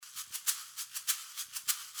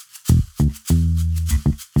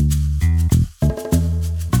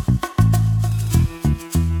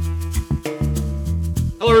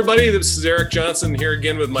everybody. This is Eric Johnson here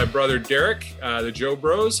again with my brother Derek, the Joe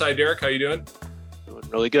Bros. Hi, Derek. How you doing? Doing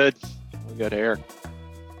really good. Really good, Eric.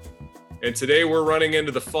 And today we're running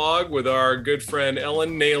into the fog with our good friend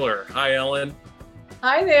Ellen Naylor. Hi, Ellen.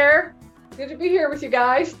 Hi there. Good to be here with you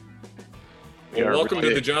guys. Well, welcome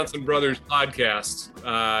to the Johnson Brothers podcast.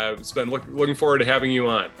 It's been looking forward to having you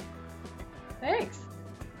on. Thanks.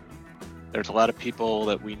 There's a lot of people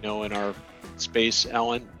that we know in our space,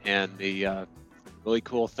 Ellen, and the really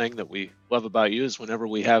cool thing that we love about you is whenever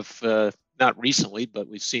we have, not recently, but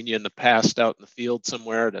we've seen you in the past out in the field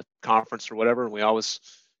somewhere at a conference or whatever, and we always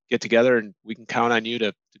get together and we can count on you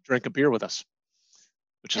to drink a beer with us,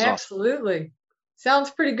 which is Absolutely. Awesome.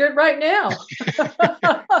 Sounds pretty good right now.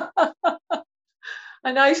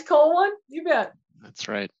 A nice cold one? You bet. That's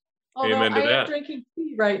right. Although I am drinking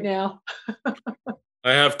tea right now.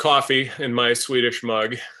 I have coffee in my Swedish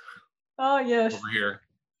mug. Oh, yes. Over here.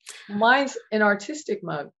 Mine's an artistic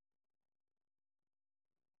mug.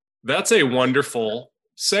 That's a wonderful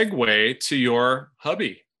segue to your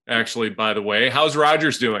hubby, actually, by the way. How's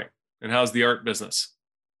Rogers doing? And how's the art business?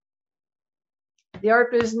 The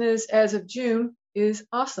art business as of June is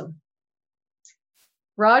awesome.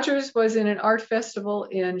 Rogers was in an art festival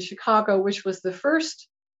in Chicago, which was the first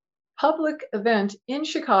public event in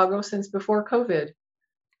Chicago since before COVID.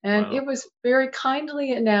 And It was very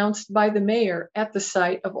kindly announced by the mayor at the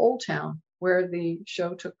site of Old Town, where the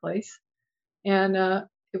show took place. And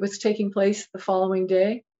it was taking place the following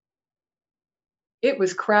day. It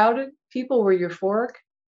was crowded. People were euphoric,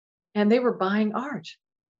 and they were buying art.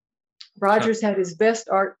 Rogers had his best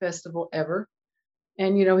art festival ever.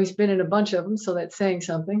 And, you know, he's been in a bunch of them, so that's saying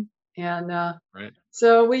something. And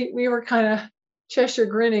So we were kind of Cheshire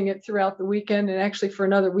grinning it throughout the weekend and actually for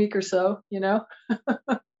another week or so, you know.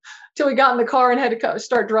 Till we got in the car and had to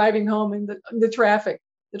start driving home in the traffic.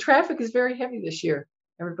 The traffic is very heavy this year.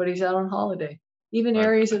 Everybody's out on holiday. Even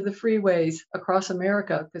areas of the freeways across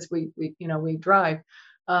America, because we drive,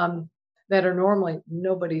 that are normally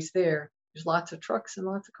nobody's there. There's lots of trucks and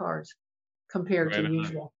lots of cars compared to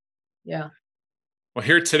usual. Yeah. Well,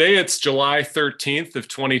 here today, it's July 13th of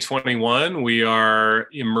 2021. We are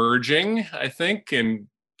emerging, I think, in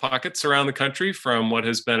pockets around the country from what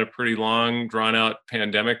has been a pretty long, drawn-out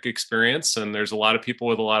pandemic experience. And there's a lot of people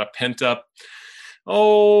with a lot of pent-up,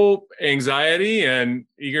 anxiety and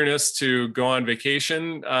eagerness to go on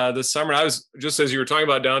vacation this summer. I was, just as you were talking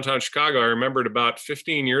about downtown Chicago, I remembered about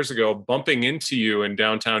 15 years ago bumping into you in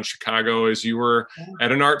downtown Chicago as you were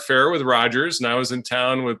at an art fair with Rogers, and I was in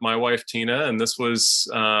town with my wife, Tina, and this was...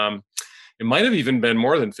 it might have even been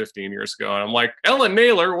more than 15 years ago. And I'm like, Ellen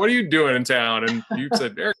Naylor, what are you doing in town? And you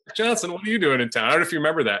said, Eric Johnson, what are you doing in town? I don't know if you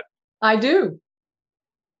remember that. I do.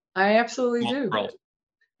 I absolutely do. World.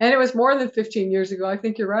 And it was more than 15 years ago. I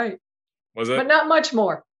think you're right. Was it? But not much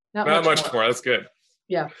more. Not much more. That's good.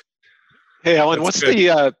 Yeah. Hey, Ellen,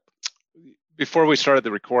 before we started the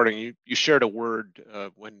recording, you shared a word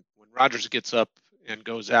when Rogers gets up and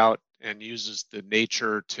goes out and uses the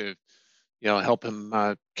nature to help him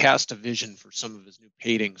cast a vision for some of his new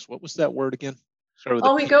paintings. What was that word again?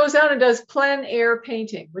 He goes out and does plein air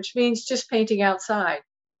painting, which means just painting outside.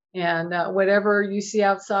 And whatever you see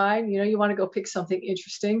outside, you want to go pick something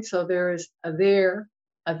interesting. So there is a there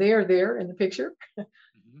in the picture.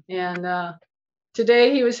 Mm-hmm. And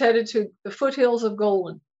today he was headed to the foothills of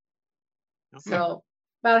Golden. Okay. So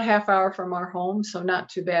about a half hour from our home. So not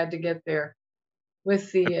too bad to get there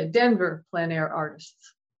with the Denver plein air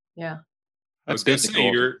artists. Yeah. I was going to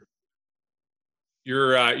say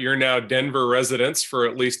you're now Denver residents for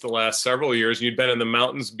at least the last several years. You'd been in the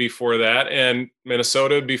mountains before that and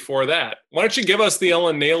Minnesota before that. Why don't you give us the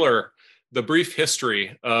Ellen Naylor, the brief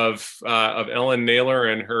history of Ellen Naylor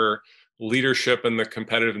and her leadership in the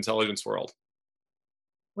competitive intelligence world?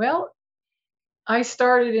 Well, I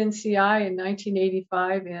started in CI in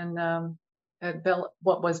 1985 at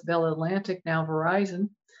what was Bell Atlantic, now Verizon.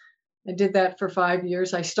 I did that for 5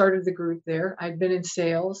 years. I started the group there. I'd been in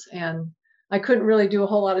sales, and I couldn't really do a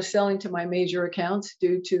whole lot of selling to my major accounts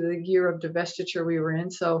due to the year of divestiture we were in.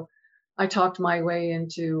 So I talked my way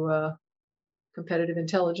into competitive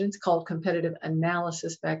intelligence, called competitive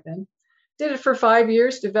analysis back then. Did it for 5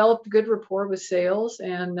 years, developed a good rapport with sales,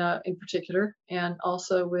 and in particular, and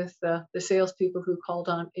also with the salespeople who called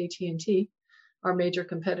on AT&T, our major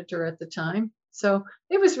competitor at the time. So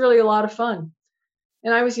it was really a lot of fun.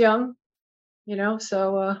 And I was young,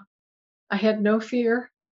 so I had no fear.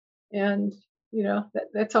 And,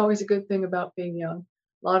 that's always a good thing about being young,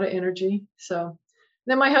 a lot of energy. So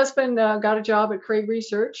then my husband got a job at Craig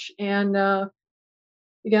Research, and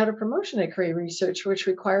you got a promotion at Cray Research, which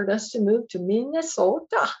required us to move to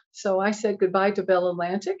Minnesota. So I said goodbye to Bell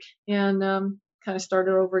Atlantic and kind of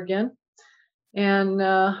started over again. And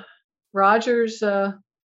Rogers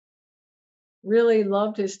really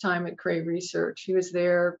loved his time at Cray Research. He was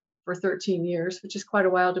there for 13 years, which is quite a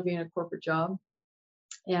while to be in a corporate job.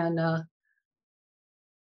 And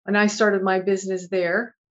I started my business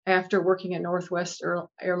there after working at Northwest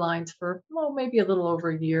Airlines for, well, maybe a little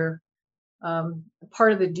over a year.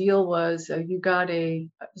 Part of the deal was you got it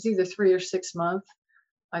was either 3 or 6 months.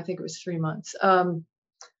 I think it was 3 months,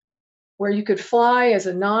 where you could fly as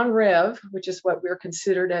a non-rev, which is what we're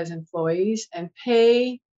considered as employees, and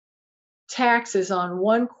pay taxes on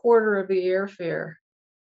 1/4 of the airfare.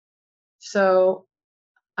 So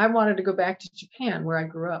I wanted to go back to Japan, where I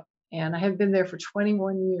grew up, and I had been there for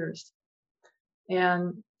 21 years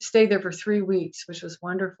and stayed there for 3 weeks, which was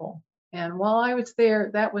wonderful. And while I was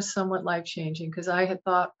there, that was somewhat life-changing because I had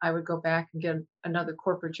thought I would go back and get another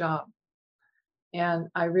corporate job. And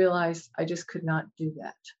I realized I just could not do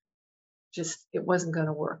that. Just, it wasn't going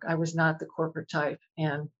to work. I was not the corporate type,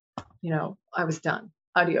 and, I was done.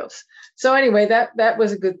 Adios. So anyway, that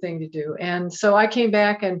was a good thing to do. And so I came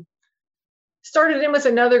back and started in with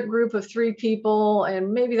another group of 3 people,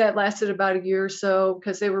 and maybe that lasted about a year or so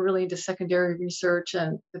because they were really into secondary research,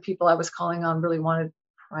 and the people I was calling on really wanted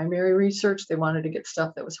primary research. They wanted to get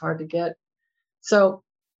stuff that was hard to get. So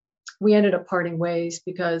we ended up parting ways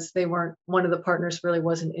because one of the partners really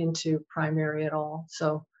wasn't into primary at all.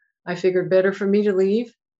 So I figured better for me to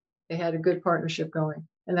leave. They had a good partnership going.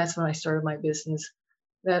 And that's when I started my business.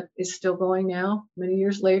 That is still going now, many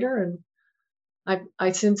years later. And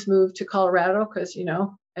I since moved to Colorado because,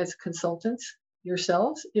 as consultants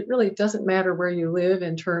yourselves, it really doesn't matter where you live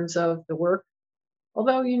in terms of the work.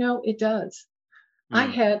 Although, it does. I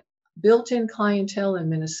had built-in clientele in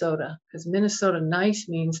Minnesota because Minnesota nice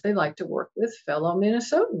means they like to work with fellow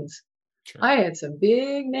Minnesotans. Sure. I had some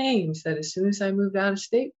big names that as soon as I moved out of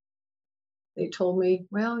state, they told me,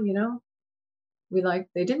 well,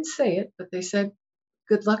 they didn't say it, but they said,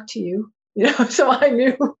 good luck to you. So I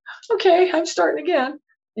knew, okay, I'm starting again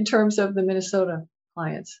in terms of the Minnesota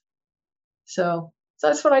clients. So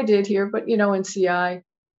that's what I did here. But, in CI,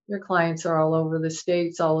 your clients are all over the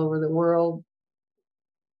states, all over the world.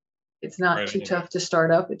 It's not too tough to start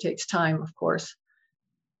up. It takes time, of course.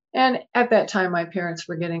 And at that time, my parents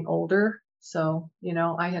were getting older. So,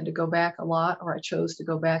 I had to go back a lot, or I chose to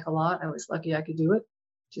go back a lot. I was lucky I could do it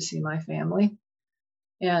to see my family.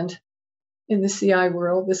 And in the CI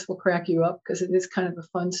world, this will crack you up because it is kind of a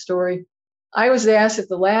fun story. I was asked at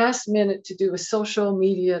the last minute to do a social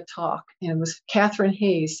media talk, and it was Catherine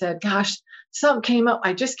Hayes said, gosh, something came up.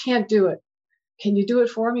 I just can't do it. Can you do it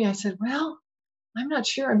for me? I said, well, I'm not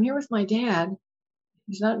sure. I'm here with my dad.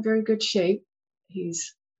 He's not in very good shape.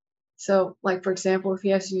 So, like, for example, if he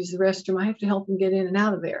has to use the restroom, I have to help him get in and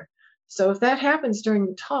out of there. So if that happens during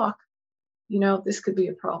the talk, this could be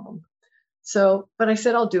a problem. So, but I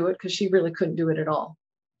said, I'll do it because she really couldn't do it at all.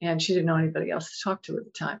 And she didn't know anybody else to talk to at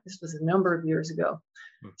the time. This was a number of years ago.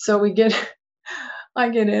 So I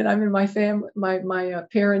get in, I'm in my my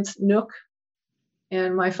parents' nook,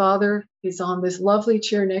 and my father is on this lovely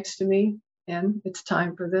chair next to me. And it's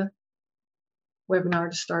time for the webinar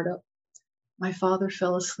to start up. My father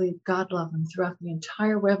fell asleep, God love him, throughout the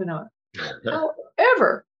entire webinar.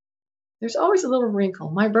 However, there's always a little wrinkle.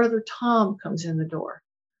 My brother Tom comes in the door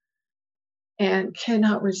and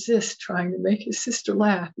cannot resist trying to make his sister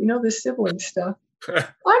laugh. The sibling stuff.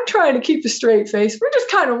 I'm trying to keep a straight face. We're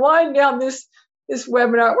just kind of winding down this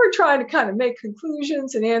webinar. We're trying to kind of make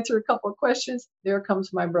conclusions and answer a couple of questions. There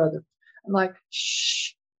comes my brother. I'm like,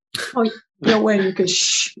 shh. Oh, no way you can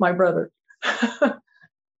shh my brother.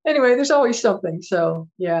 Anyway, there's always something. So,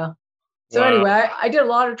 yeah. So anyway, I did a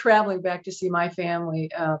lot of traveling back to see my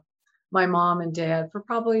family, my mom and dad, for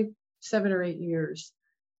probably 7 or 8 years.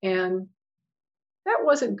 And that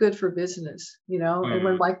wasn't good for business, And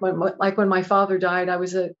when my father died, I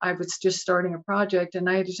was just starting a project, and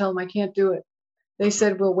I had to tell them I can't do it. They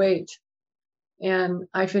said, we'll wait. And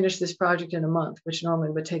I finished this project in a month, which normally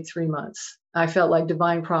would take 3 months. I felt like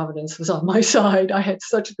divine providence was on my side. I had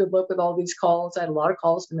such a good luck with all these calls. I had a lot of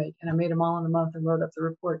calls to make, and I made them all in a month and wrote up the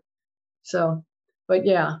report. So, but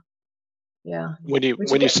yeah. When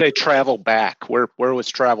you say travel back, where was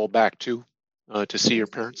travel back to see your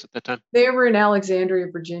parents at that time? They were in Alexandria,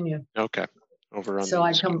 Virginia. Okay, over on so the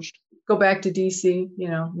I East Coast. Go back to DC,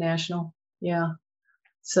 national. Yeah.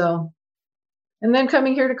 So. And then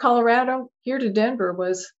coming here to Colorado, here to Denver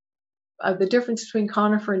was the difference between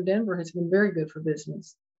Conifer and Denver has been very good for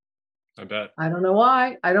business. I bet. I don't know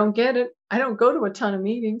why. I don't get it. I don't go to a ton of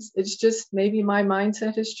meetings. It's just maybe my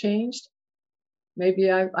mindset has changed.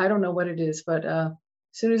 Maybe I don't know what it is, but as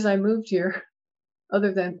soon as I moved here,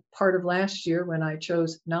 other than part of last year when I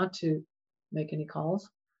chose not to make any calls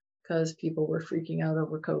because people were freaking out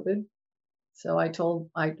over COVID. So I told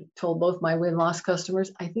both my win-loss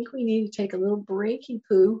customers, I think we need to take a little breaky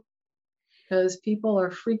poo because people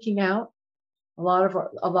are freaking out. A lot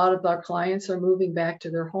of our clients are moving back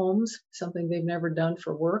to their homes, something they've never done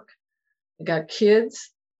for work. They got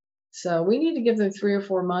kids, so we need to give them 3 or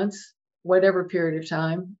 4 months, whatever period of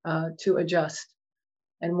time, to adjust.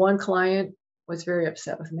 And one client was very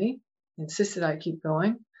upset with me, insisted I keep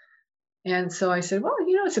going. And so I said, well,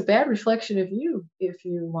 it's a bad reflection of you if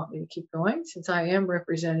you want me to keep going, since I am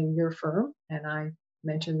representing your firm. And I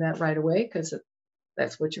mentioned that right away because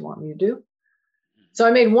that's what you want me to do. So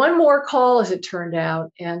I made one more call, as it turned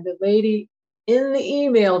out, and the lady in the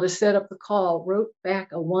email to set up the call wrote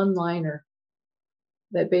back a one-liner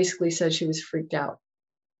that basically said she was freaked out.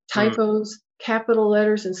 Typos, capital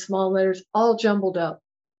letters and small letters, all jumbled up.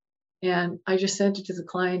 And I just sent it to the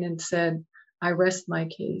client and said, I rest my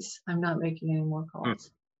case. I'm not making any more calls.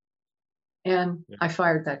 And I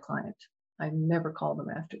fired that client. I never called them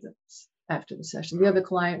after the session. The other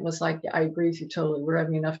client was like, I agree with you totally. We're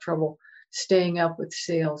having enough trouble staying up with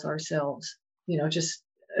sales ourselves, just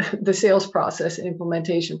the sales process and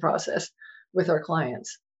implementation process with our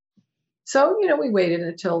clients. So, we waited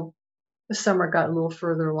until the summer got a little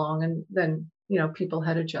further along, and then, people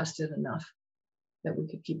had adjusted enough that we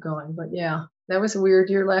could keep going. But yeah, that was a weird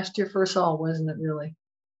year last year for us all, wasn't it, really?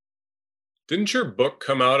 Didn't your book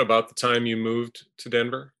come out about the time you moved to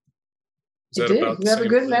Denver? It did. You have a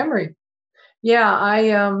good memory. Yeah,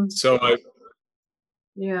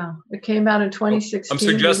 yeah, it came out in 2016. I'm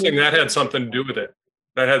suggesting that had something to do with it.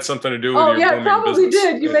 That had something to do with your yeah, booming probably business.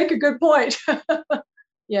 did. You make a good point.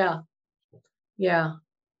 Yeah,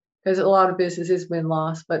 because a lot of business is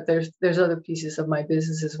win-loss, but there's other pieces of my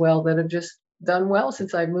business as well that have just done well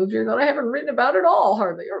since I moved here. That I haven't written about at all,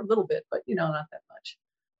 hardly, or a little bit, but not that much.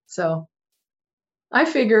 So I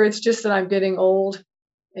figure it's just that I'm getting old,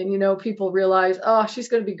 and people realize, oh, she's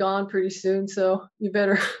going to be gone pretty soon, so you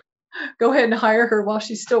better go ahead and hire her while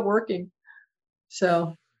she's still working.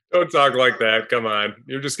 So don't talk like that. Come on,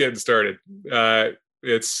 you're just getting started.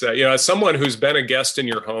 It's as someone who's been a guest in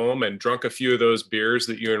your home and drunk a few of those beers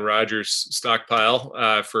that you and Rogers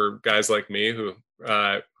stockpile for guys like me who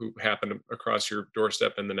happen across your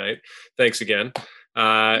doorstep in the night. Thanks again.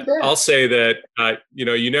 I'll say that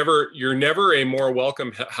you're never a more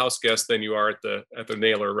welcome house guest than you are at the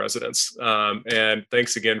Naylor residence. And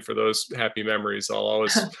thanks again for those happy memories. I'll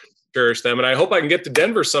always cherish them, and I hope I can get to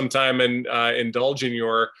Denver sometime and indulge in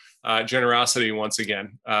your generosity once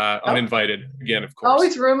again, uninvited again, of course.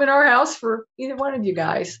 Always room in our house for either one of you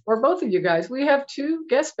guys or both of you guys. We have 2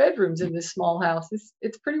 guest bedrooms in this small house.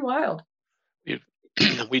 It's pretty wild.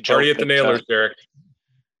 We party at the Naylors, Derek.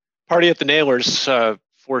 Party at the Naylors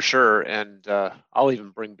for sure, and I'll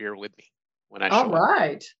even bring beer with me when I show up. All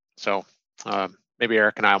right. So maybe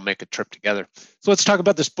Eric and I will make a trip together. So let's talk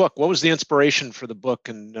about this book. What was the inspiration for the book?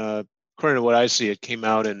 And according to what I see, it came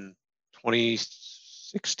out in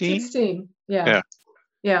 2016. 16, yeah.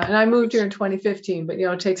 And I moved here in 2015, but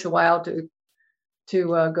it takes a while to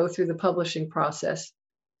go through the publishing process.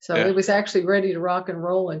 So it was actually ready to rock and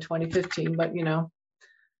roll in 2015, but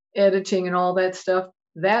editing and all that stuff,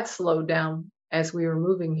 that slowed down as we were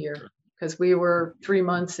moving here because we were 3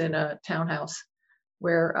 months in a townhouse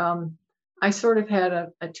where I sort of had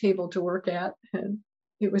a table to work at, and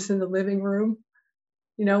it was in the living room.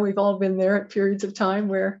 We've all been there at periods of time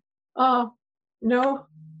where,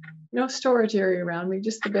 no storage area around me,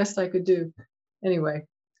 just the best I could do. Anyway,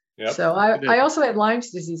 so I also had Lyme's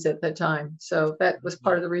disease at that time. So that was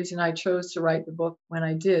part of the reason I chose to write the book when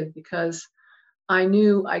I did, because I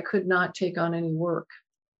knew I could not take on any work.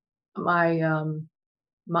 My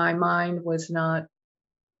mind was not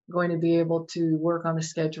going to be able to work on a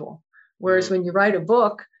schedule. Whereas when you write a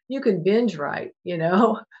book, you can binge write,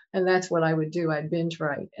 and that's what I would do. I'd binge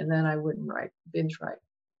write, and then I wouldn't binge write.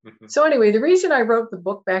 So anyway, the reason I wrote the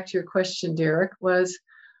book, back to your question, Derek, was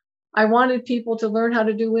I wanted people to learn how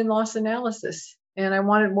to do win-loss analysis, and I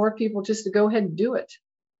wanted more people just to go ahead and do it,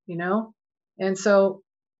 And so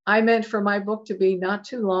I meant for my book to be not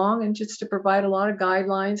too long and just to provide a lot of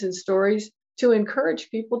guidelines and stories to encourage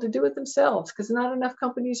people to do it themselves, because not enough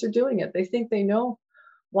companies are doing it. They think they know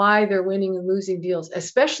why they're winning and losing deals,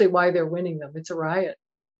 especially why they're winning them. It's a riot.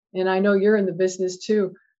 And I know you're in the business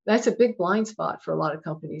too. That's a big blind spot for a lot of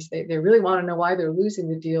companies. They really want to know why they're losing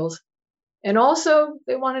the deals. And also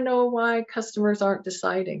they want to know why customers aren't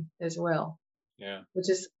deciding as well. Yeah. Which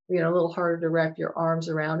is, a little harder to wrap your arms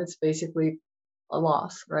around. It's basically a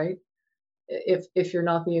loss, right? If you're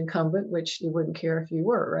not the incumbent, which you wouldn't care if you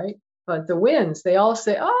were, right? But the wins, they all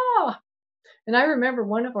say, and I remember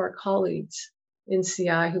one of our colleagues in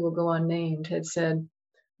CI, who will go unnamed, had said,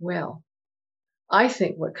 well, I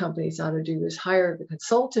think what companies ought to do is hire the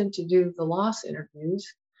consultant to do the loss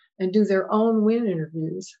interviews and do their own win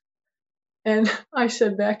interviews. And I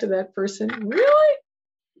said back to that person, really?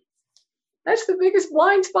 That's the biggest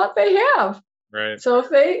blind spot they have. Right. So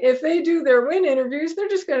if they do their win interviews, they're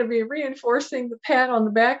just going to be reinforcing the pat on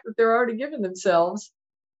the back that they're already giving themselves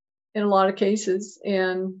in a lot of cases.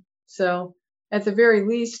 And so at the very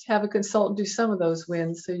least, have a consultant do some of those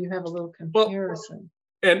wins so you have a little comparison.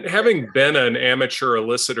 Well, and having been an amateur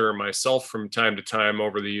elicitor myself from time to time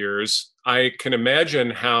over the years, I can imagine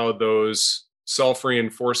how those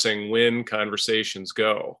self-reinforcing win conversations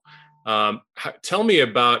go. Tell me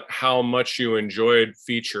about how much you enjoyed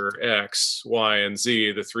feature X, Y, and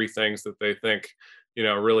Z, the three things that they think,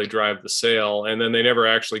 really drive the sale. And then they never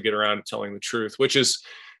actually get around to telling the truth, which is,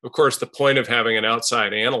 of course, the point of having an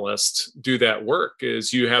outside analyst do that work,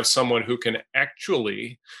 is you have someone who can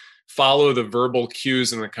actually follow the verbal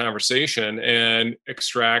cues in the conversation and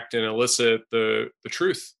extract and elicit the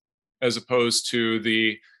truth, as opposed to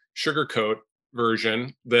the sugarcoat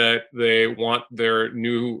version that they want their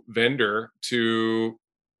new vendor to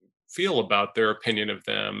feel about their opinion of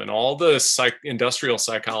them, and all the industrial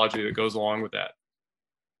psychology that goes along with that.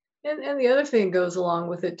 And the other thing that goes along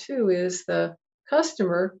with it too is the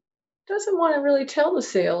customer doesn't want to really tell the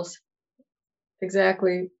sales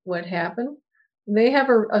exactly what happened. They have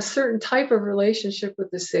a certain type of relationship with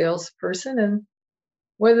the salesperson, and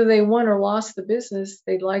whether they won or lost the business,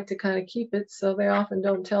 they'd like to kind of keep it, so they often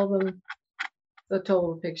don't tell them the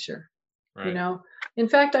total picture. Right. In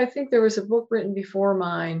fact, I think there was a book written before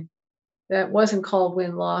mine that wasn't called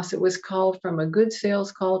Win-Loss. It was called From a Good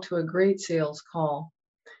Sales Call to a Great Sales Call.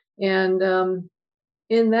 And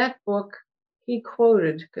in that book, he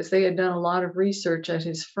quoted, because they had done a lot of research at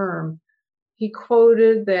his firm, he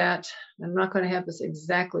quoted that, I'm not going to have this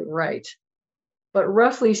exactly right, but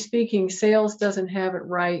roughly speaking, sales doesn't have it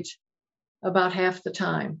right about half the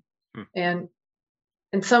time. And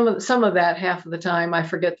some of that half of the time, I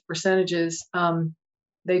forget the percentages,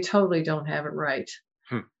 they totally don't have it right.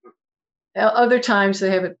 Other times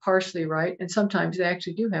they have it partially right, and sometimes they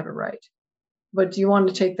actually do have it right. But do you want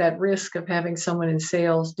to take that risk of having someone in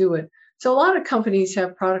sales do it? So a lot of companies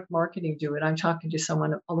have product marketing do it. I'm talking to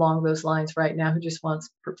someone along those lines right now who just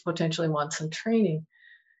potentially wants some training.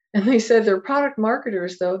 And they said they're product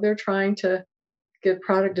marketers, though. They're trying to get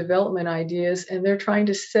product development ideas, and they're trying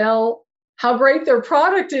to sell how great their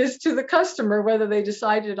product is to the customer, whether they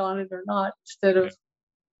decided on it or not, instead of,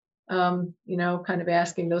 kind of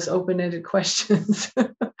asking those open-ended questions.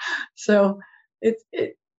 So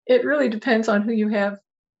it really depends on who you have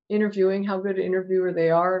interviewing, how good an interviewer they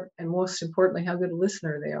are, and most importantly, how good a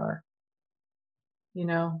listener they are.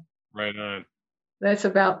 Right on. That's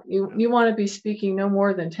about, you want to be speaking no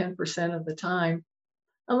more than 10% of the time,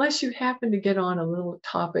 unless you happen to get on a little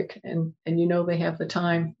topic and they have the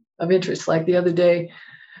time of interest. Like the other day,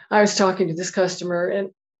 I was talking to this customer, and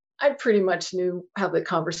I pretty much knew how the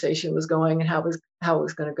conversation was going and how it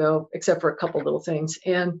was going to go, except for a couple little things.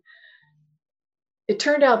 And it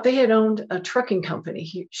turned out they had owned a trucking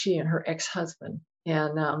company, she and her ex-husband.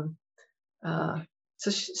 And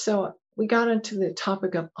so we got into the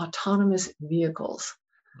topic of autonomous vehicles,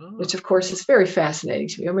 which of course is very fascinating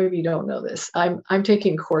to me. Or maybe you don't know this. I'm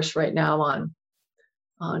taking a course right now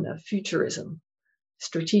on futurism,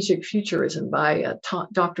 strategic futurism by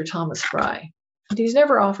Dr. Thomas Fry. And he's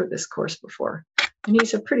never offered this course before. And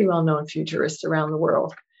he's a pretty well-known futurist around the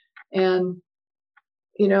world. And,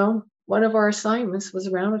 one of our assignments was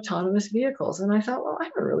around autonomous vehicles. And I thought, well, I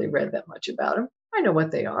haven't really read that much about them. I know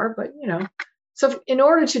what they are, but, So in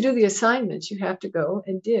order to do the assignments, you have to go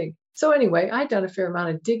and dig. So anyway, I'd done a fair amount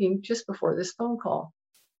of digging just before this phone call.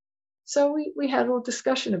 So we had a little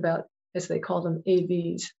discussion about, as they called them,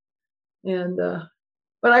 AVs. And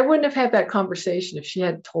but I wouldn't have had that conversation if she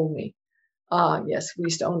had told me, yes, we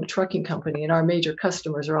used to own a trucking company and our major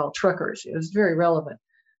customers are all truckers. It was very relevant.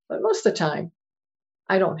 But most of the time,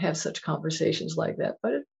 I don't have such conversations like that.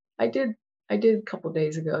 But I did a couple of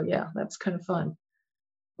days ago. Yeah, that's kind of fun.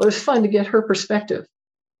 But it was fun to get her perspective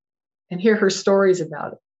and hear her stories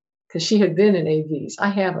about it, because she had been in AVs. I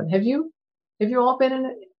haven't. Have you? Have you all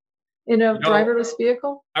been in a driverless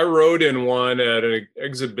vehicle? I rode in one at an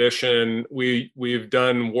exhibition. We've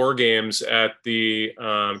done war games at the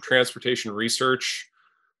Transportation Research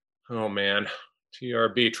oh man,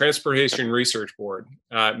 TRB, Transportation Research Board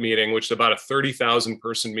meeting, which is about a 30,000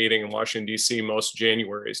 person meeting in Washington, D.C. most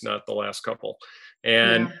Januaries, not the last couple.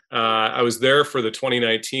 And I was there for the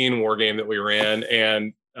 2019 war game that we ran.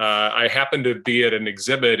 And I happened to be at an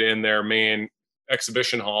exhibit in their main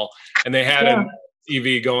exhibition hall, and they had an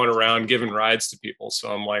EV going around giving rides to people.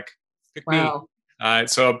 So I'm like, pick me.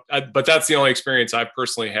 But that's the only experience I've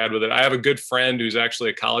personally had with it. I have a good friend who's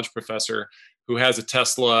actually a college professor who has a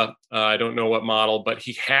Tesla. I don't know what model, but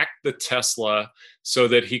he hacked the Tesla so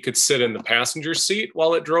that he could sit in the passenger seat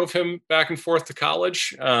while it drove him back and forth to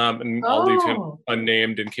college. And I'll leave him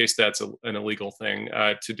unnamed in case that's an illegal thing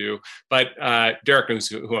to do. But Derek knows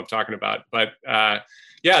who I'm talking about. But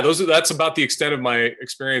that's about the extent of my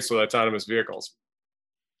experience with autonomous vehicles.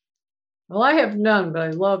 Well, I have none, but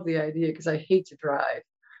I love the idea because I hate to drive.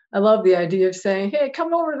 I love the idea of saying, hey,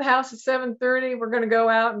 come over to the house at 7:30. We're going to go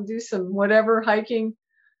out and do some whatever hiking.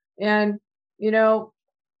 And,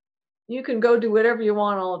 you can go do whatever you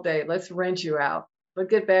want all day. Let's rent you out, but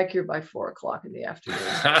get back here by 4:00 in the afternoon.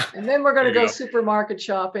 And then we're going to go supermarket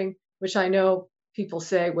shopping, which I know people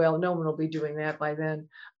say, well, no one will be doing that by then.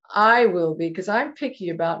 I will be, because I'm picky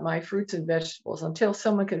about my fruits and vegetables. Until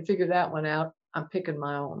someone can figure that one out, I'm picking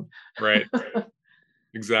my own. Right.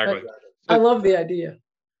 Exactly. I love the idea.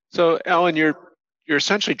 So, Ellen, you're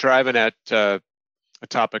essentially driving at a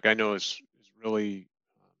topic I know is really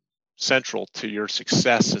central to your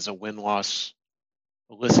success as a win-loss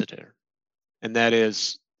eliciter, and that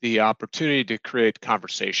is the opportunity to create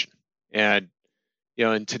conversation. And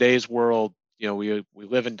in today's world, we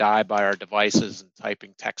live and die by our devices and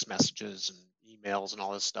typing text messages and emails and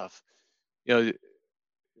all this stuff.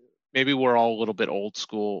 Maybe we're all a little bit old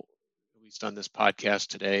school, at least on this podcast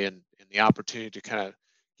today, and the opportunity to kind of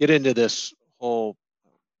get into this whole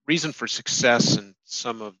reason for success and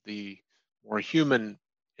some of the more human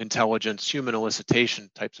intelligence, human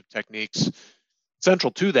elicitation types of techniques.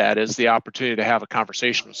 Central to that is the opportunity to have a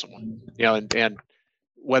conversation with someone, and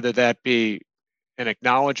whether that be an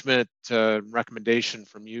acknowledgement, recommendation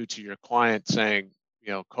from you to your client saying,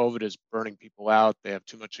 COVID is burning people out. They have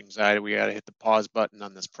too much anxiety. We got to hit the pause button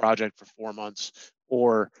on this project for 4 months,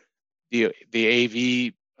 or the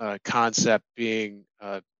AV concept being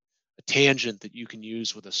a tangent that you can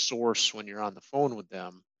use with a source when you're on the phone with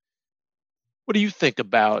them. What do you think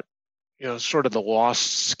about, sort of the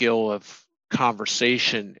lost skill of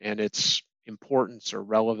conversation and its importance or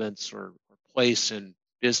relevance or place in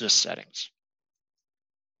business settings?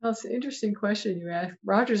 Well, it's an interesting question you asked.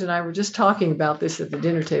 Rogers and I were just talking about this at the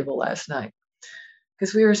dinner table last night,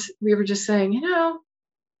 because we were just saying,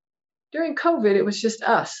 during COVID, it was just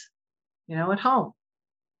us, at home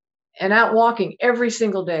and out walking every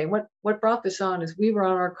single day. What brought this on is we were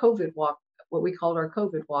on our COVID walk, what we called our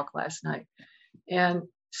COVID walk last night. And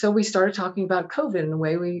so we started talking about COVID in a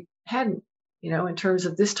way we hadn't, in terms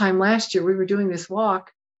of this time last year, we were doing this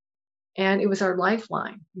walk and it was our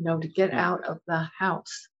lifeline, to get out of the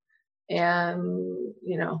house. And,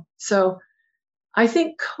 so I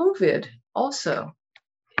think COVID also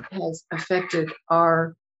has affected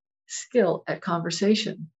our skill at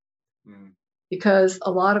conversation, because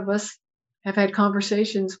a lot of us have had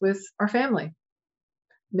conversations with our family,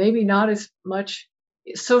 maybe not as much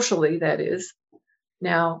socially, that is.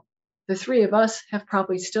 Now, the three of us have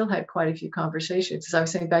probably still had quite a few conversations. As I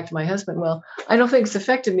was saying back to my husband, well, I don't think it's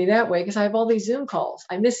affected me that way because I have all these Zoom calls.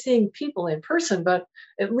 I miss seeing people in person, but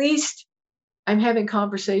at least I'm having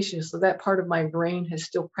conversations. So that part of my brain has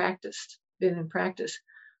still been in practice.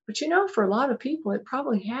 But, for a lot of people, it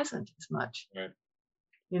probably hasn't as much, right.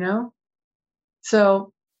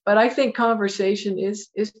 So, but I think conversation is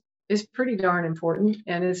pretty darn important,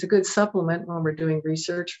 and it's a good supplement when we're doing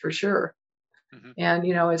research for sure. Mm-hmm.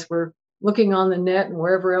 And, as we're looking on the net and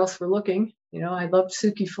wherever else we're looking, I loved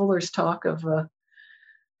Suki Fuller's talk of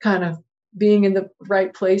kind of being in the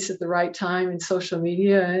right place at the right time in social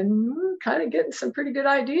media and kind of getting some pretty good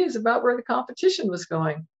ideas about where the competition was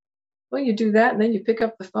going. Well, you do that and then you pick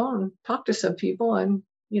up the phone and talk to some people and,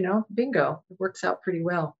 bingo, it works out pretty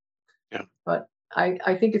well. Yeah. But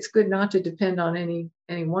I think it's good not to depend on any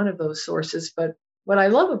one of those sources. But what I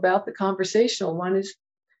love about the conversational one is,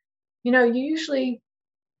 you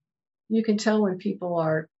can tell when people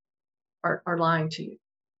are lying to you.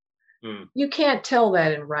 You can't tell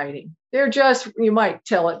that in writing. You might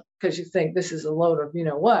tell it because you think this is a load of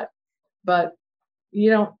what, but you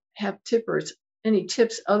don't have any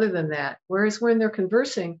tips other than that. Whereas when they're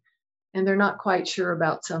conversing and they're not quite sure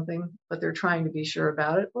about something, but they're trying to be sure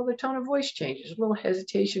about it, well, the tone of voice changes, a little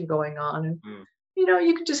hesitation going on. And,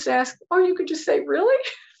 you could just ask, or you could just say, really?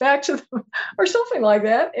 Back to them, or something like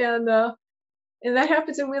that. And And that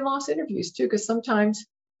happens in win-loss interviews too, because sometimes,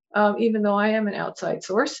 even though I am an outside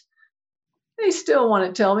source, they still want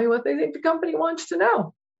to tell me what they think the company wants to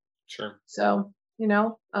know. Sure. So,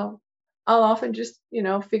 I'll often just,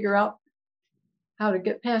 figure out how to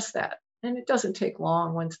get past that. And it doesn't take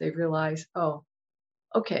long once they realize, oh,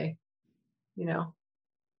 okay,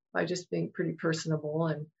 by just being pretty personable.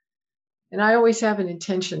 And I always have an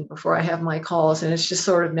intention before I have my calls, and it's just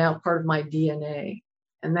sort of now part of my DNA.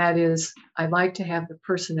 And that is, I like to have the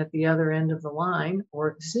person at the other end of the line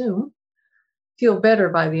or Zoom feel better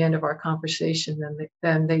by the end of our conversation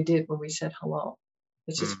than they did when we said hello.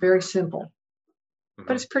 It's just very simple,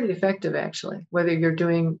 but it's pretty effective, actually, whether you're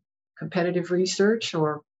doing competitive research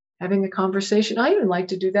or having a conversation. I even like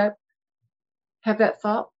to do that, have that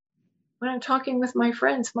thought when I'm talking with my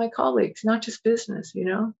friends, my colleagues, not just business,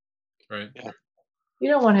 Right. Yeah. You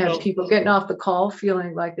don't want to have people getting off the call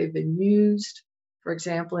feeling like they've been used, for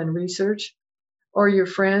example, in research, or your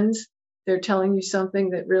friends, they're telling you something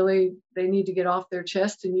that really they need to get off their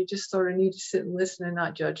chest, and you just sort of need to sit and listen and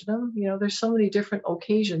not judge them. There's so many different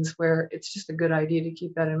occasions where it's just a good idea to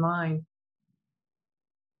keep that in mind.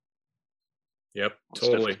 Yep,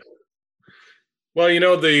 totally. Well,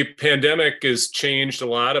 the pandemic has changed a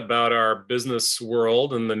lot about our business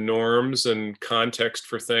world and the norms and context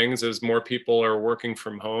for things as more people are working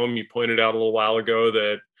from home. You pointed out a little while ago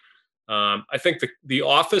that I think the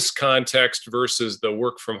office context versus the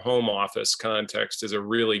work from home office context is a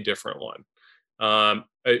really different one.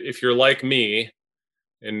 If you're like me,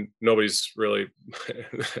 and nobody's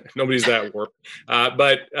that warped,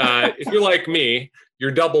 but if you're like me,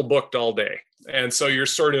 you're double booked all day. And so you're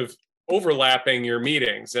sort of overlapping your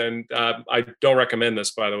meetings. And I don't recommend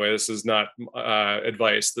this, by the way. This is not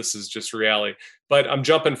advice. This is just reality. But I'm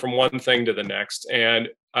jumping from one thing to the next. And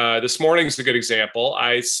this morning's a good example.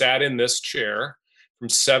 I sat in this chair from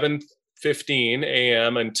 7:15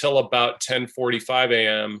 a.m. until about 10:45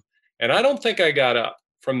 a.m. And I don't think I got up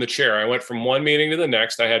from the chair. I went from one meeting to the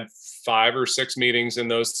next. I had 5 or 6 meetings in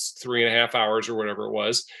those 3.5 hours or whatever it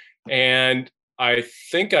was. And I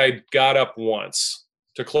think I got up once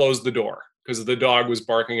to close the door because the dog was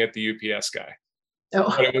barking at the UPS guy.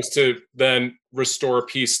 Oh. But it was to then restore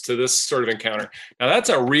peace to this sort of encounter. Now, that's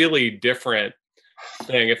a really different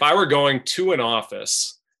thing. If I were going to an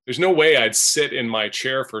office, there's no way I'd sit in my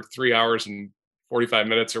chair for 3 hours and 45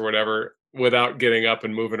 minutes or whatever without getting up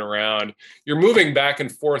and moving around. You're moving back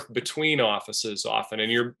and forth between offices often.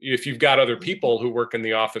 And if you've got other people who work in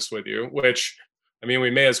the office with you, which,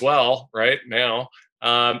 we may as well right now,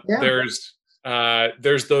 there's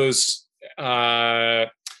those, what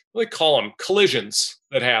do they call them? Collisions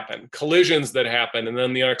that happen, and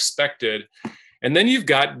then the unexpected. And then you've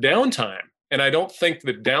got downtime. And I don't think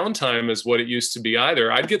that downtime is what it used to be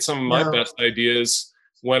either. I'd get some of my best ideas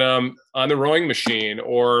when I'm on the rowing machine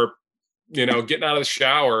or, getting out of the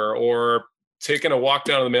shower or taking a walk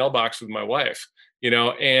down to the mailbox with my wife,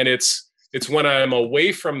 and it's when I'm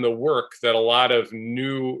away from the work that a lot of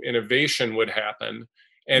new innovation would happen.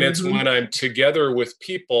 And it's when I'm together with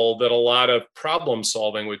people that a lot of problem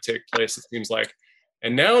solving would take place, it seems like.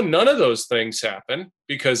 And now none of those things happen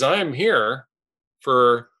because I'm here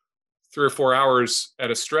for 3 or 4 hours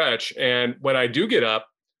at a stretch. And when I do get up,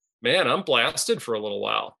 man, I'm blasted for a little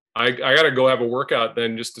while. I got to go have a workout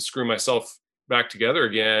then just to screw myself back together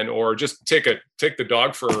again, or just take the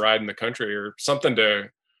dog for a ride in the country or something to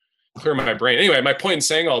clear my brain. Anyway, my point in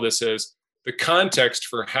saying all this is the context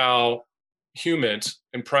for how human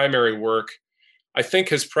and primary work, I think,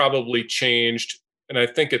 has probably changed, and I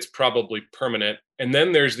think it's probably permanent. And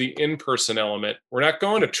then there's the in-person element. We're not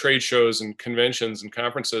going to trade shows and conventions and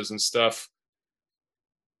conferences and stuff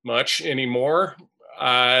much anymore.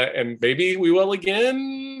 And maybe we will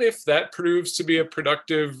again if that proves to be a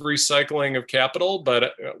productive recycling of capital,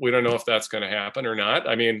 but we don't know if that's going to happen or not.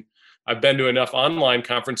 I've been to enough online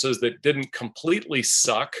conferences that didn't completely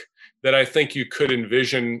suck that I think you could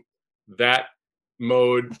envision that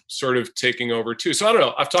mode sort of taking over too. So I don't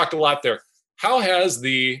know. I've talked a lot there. How has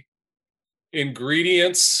the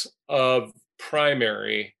ingredients of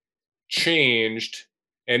primary changed,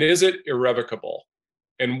 and is it irrevocable?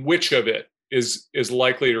 And which of it is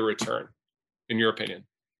likely to return, in your opinion?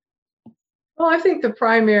 Well, I think the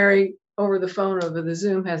primary over the phone, over the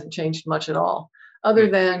Zoom, hasn't changed much at all, other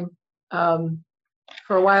than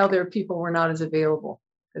for a while there, people were not as available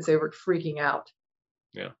because they were freaking out.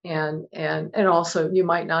 Yeah. And also you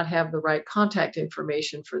might not have the right contact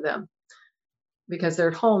information for them because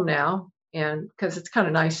they're at home now, and because it's kind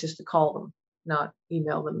of nice just to call them, not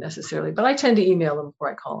email them necessarily. But I tend to email them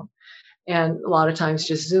before I call them, and a lot of times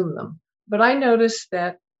just Zoom them. But I noticed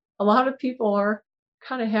that a lot of people are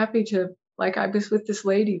kind of happy to like I was with this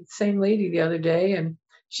lady, same lady the other day, and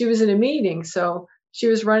she was in a meeting, so she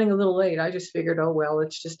was running a little late. I just figured, oh well,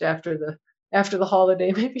 it's just after the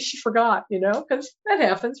holiday. Maybe she forgot, because that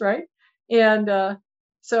happens, right? And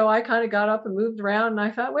so I kind of got up and moved around, and I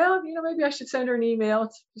thought, well, maybe I should send her an email.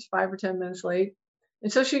 It's just 5 or 10 minutes late,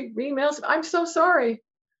 and so she emails, I'm so sorry,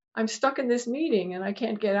 I'm stuck in this meeting and I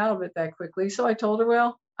can't get out of it that quickly. So I told her,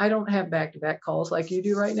 well, I don't have back-to-back calls like you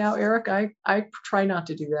do right now, Eric. I try not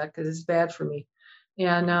to do that because it's bad for me.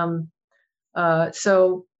 And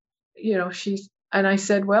so, and I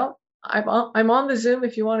said, well, I'm on the Zoom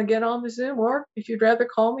if you want to get on the Zoom, or if you'd rather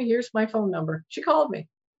call me, here's my phone number. She called me.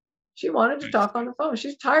 She wanted to talk on the phone.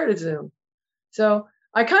 She's tired of Zoom. So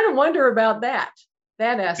I kind of wonder about that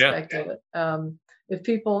aspect of it. If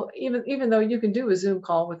people, even though you can do a Zoom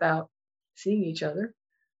call without seeing each other,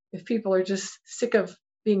 if people are just sick of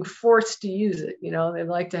being forced to use it, they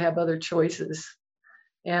like to have other choices.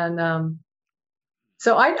 And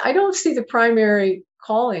so I don't see the primary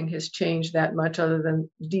calling has changed that much, other than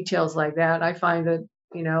details like that. I find that,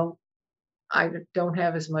 I don't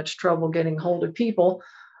have as much trouble getting hold of people.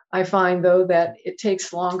 I find, though, that it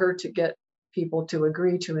takes longer to get people to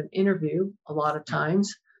agree to an interview a lot of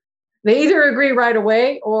times. They either agree right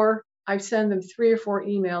away, or I send them 3 or 4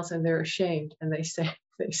 emails and they're ashamed, and they say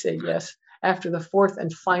yes after the 4th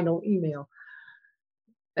and final email.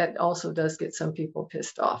 That also does get some people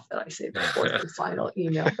pissed off that I say the 4th and final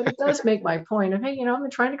email, but it does make my point of, hey, I've been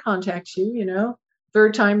trying to contact you,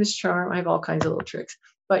 3rd time is charm. I have all kinds of little tricks,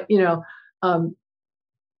 but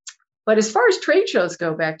but as far as trade shows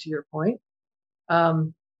go, back to your point,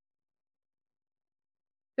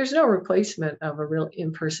 there's no replacement of a real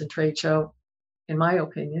in-person trade show, in my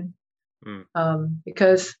opinion,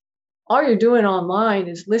 because all you're doing online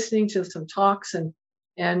is listening to some talks and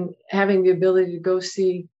having the ability to go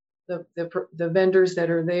see the vendors that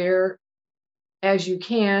are there as you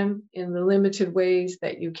can, in the limited ways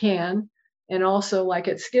that you can. And also, like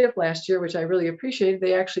at Skip last year, which I really appreciated,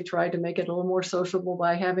 they actually tried to make it a little more sociable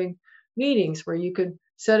by having meetings where you could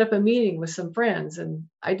set up a meeting with some friends. And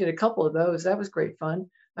I did a couple of those. That was great fun.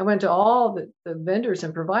 I went to all the vendors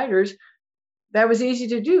and providers. That was easy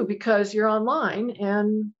to do because you're online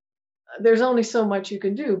and there's only so much you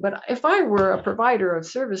can do. But if I were a provider of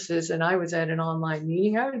services and I was at an online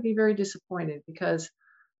meeting, I would be very disappointed because,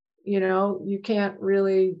 you can't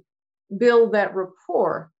really build that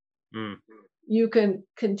rapport. You can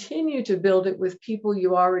continue to build it with people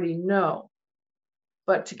you already know,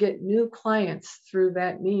 but to get new clients through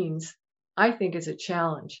that means, I think, is a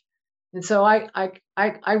challenge. And so I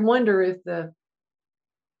wonder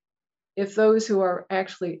if those who are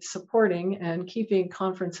actually supporting and keeping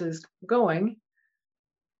conferences going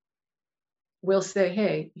will say,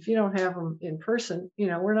 hey, if you don't have them in person,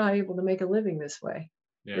 we're not able to make a living this way.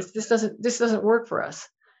 Yeah. This doesn't work for us.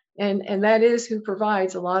 And that is who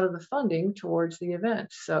provides a lot of the funding towards the event.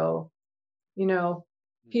 So,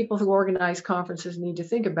 people who organize conferences need to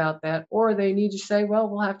think about that, or they need to say, well,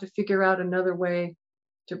 we'll have to figure out another way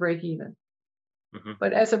to break even.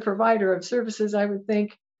 But as a provider of services, I would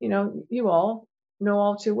think, you all know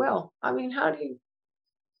all too well. I mean, how do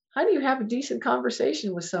you have a decent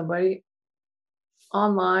conversation with somebody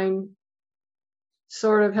online,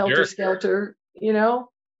 sort of helter-skelter,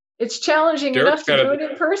 It's challenging enough to do it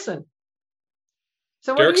in person.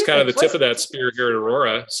 So Derek's kind of the tip of that spear here at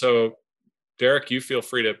Aurora. So Derek, you feel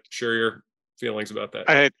free to share your feelings about that.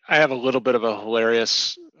 I have a little bit of a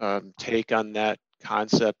hilarious take on that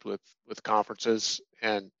concept with conferences.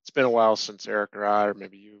 And it's been a while since Eric or I, or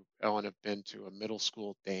maybe you, Ellen, have been to a middle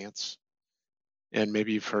school dance. And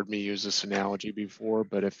maybe you've heard me use this analogy before,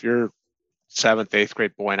 but if you're 7th, 8th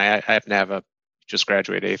grade boy, and I happen to have a just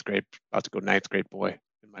graduated 8th grade, about to go 9th grade boy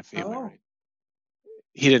in my family, right?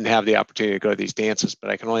 He didn't have the opportunity to go to these dances, but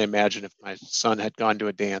I can only imagine if my son had gone to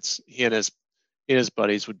a dance, he and his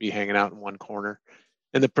buddies would be hanging out in one corner,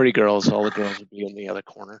 and the pretty girls, all the girls would be in the other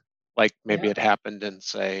corner. Like maybe it happened in,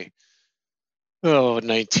 say,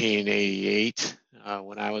 1988,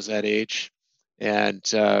 when I was that age. And,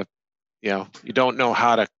 you don't know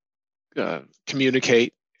how to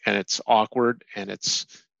communicate, and it's awkward, and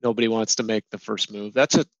nobody wants to make the first move.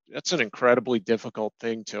 That's an incredibly difficult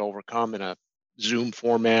thing to overcome in a Zoom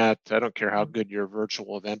format. I don't care how good your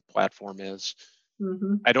virtual event platform is.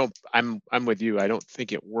 I'm with you. I don't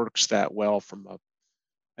think it works that well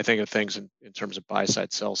I think of things in terms of buy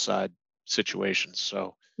side, sell side situations.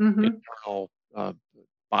 So internal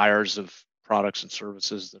buyers of products and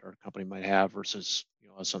services that our company might have versus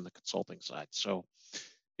us on the consulting side. So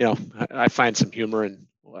I find some humor in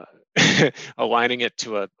aligning it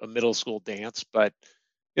to a middle school dance, but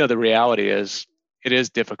the reality is it is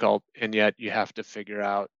difficult, and yet you have to figure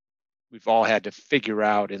out. We've all had to figure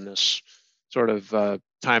out in this sort of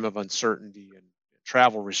time of uncertainty and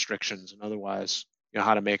travel restrictions and otherwise,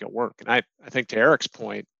 how to make it work. And I think to Eric's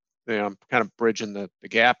point, I'm kind of bridging the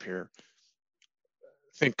gap here.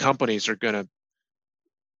 I think companies are going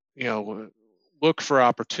to, look for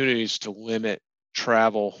opportunities to limit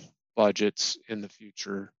travel budgets in the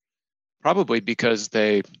future, probably because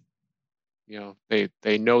they know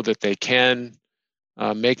that they can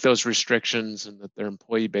make those restrictions, and that their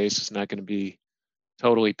employee base is not going to be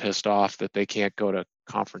totally pissed off that they can't go to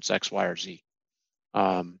conference X, Y, or Z.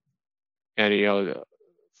 And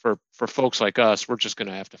for folks like us, we're just going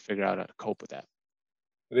to have to figure out how to cope with that.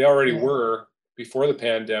 They already were before the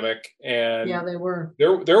pandemic, and yeah, they were.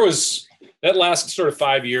 There was that last sort of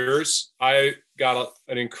 5 years. I got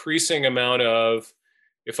an increasing amount of,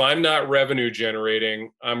 if I'm not revenue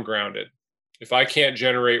generating, I'm grounded. If I can't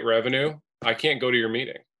generate revenue, I can't go to your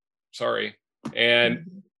meeting. Sorry.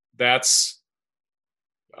 And that's,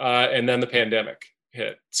 and then the pandemic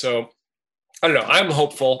hit. So I don't know. I'm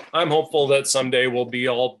hopeful that someday we'll be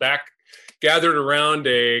all back gathered around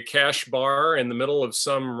a cash bar in the middle of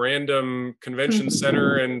some random convention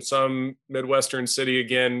center in some Midwestern city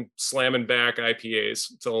again, slamming back IPAs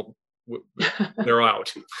until they're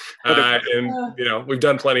out. And we've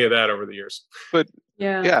done plenty of that over the years. But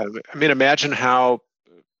yeah, I mean, imagine how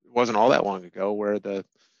it wasn't all that long ago where the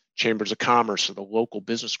chambers of commerce or the local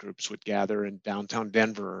business groups would gather in downtown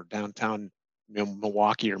Denver or downtown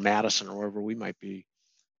Milwaukee or Madison or wherever we might be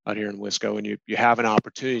out here in Wisco, and you have an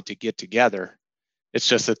opportunity to get together. It's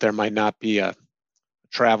just that there might not be a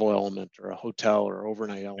travel element or a hotel or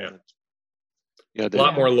overnight element. A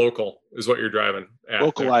lot more local is what you're driving at.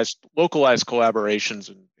 Localized collaborations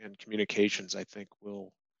and communications, I think,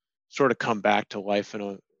 will sort of come back to life in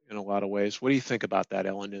a lot of ways. What do you think about that,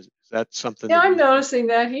 Ellen? Is that something? Yeah, I'm noticing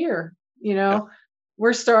that here.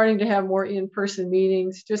 We're starting to have more in-person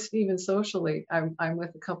meetings, just even socially. I'm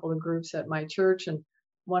with a couple of groups at my church, and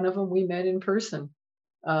one of them we met in person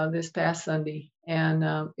this past Sunday, and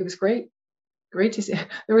it was great to see.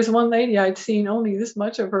 There was one lady I'd seen only this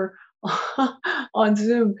much of her on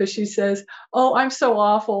Zoom, because she says, "Oh, I'm so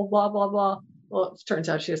awful, blah blah blah." Well, it turns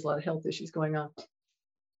out she has a lot of health issues going on.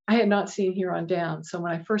 I had not seen her on down, so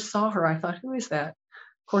when I first saw her, I thought, "Who is that?"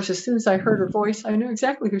 Of course, as soon as I heard her voice, I knew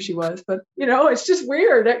exactly who she was. But it's just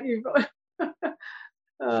weird that you.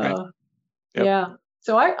 Right. Yep. Yeah.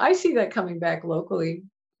 So I see that coming back locally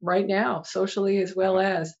right now, socially as well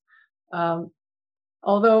as.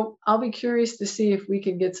 Although I'll be curious to see if we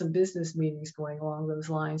can get some business meetings going along those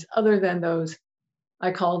lines, other than those, I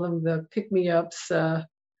call them the pick-me-ups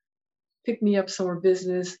or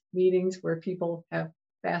business meetings where people have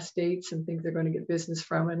fast dates and think they're going to get business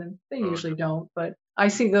from it, and they usually don't. But I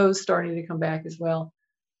see those starting to come back as well.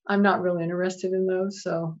 I'm not really interested in those,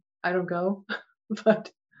 so I don't go.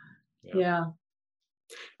 But yeah.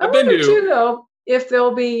 I wonder too, though, if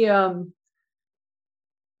there'll be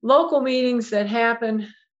local meetings that happen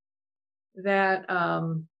that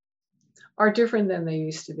are different than they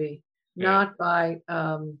used to be, not by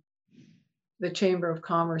the Chamber of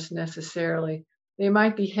Commerce necessarily. They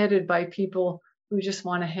might be headed by people who just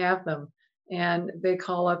want to have them, and they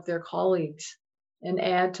call up their colleagues and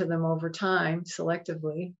add to them over time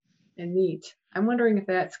selectively and meet. I'm wondering if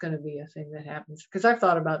that's going to be a thing that happens, because I've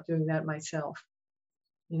thought about doing that myself.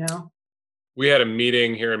 We had a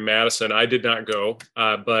meeting here in Madison. I did not go,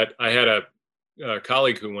 but I had a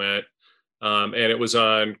colleague who went, and it was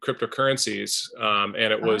on cryptocurrencies,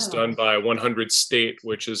 and it was done by 100 State,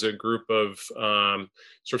 which is a group of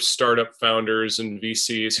sort of startup founders and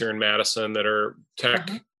VCs here in Madison that are tech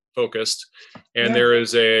focused. And there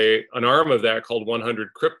is an arm of that called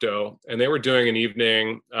 100 Crypto, and they were doing an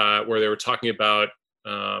evening where they were talking about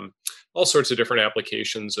all sorts of different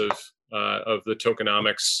applications of the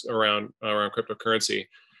tokenomics around cryptocurrency.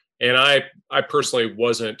 And I personally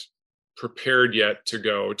wasn't prepared yet to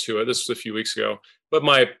go to it. This was a few weeks ago, but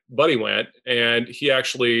my buddy went, and he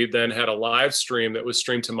actually then had a live stream that was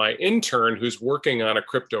streamed to my intern who's working on a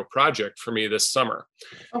crypto project for me this summer.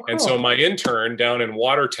 Oh, cool. And so my intern down in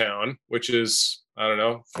Watertown, which is,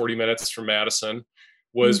 40 minutes from Madison,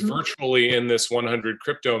 was virtually in this 100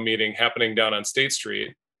 Crypto meeting happening down on State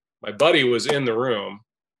Street. My buddy was in the room,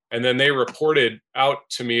 and then they reported out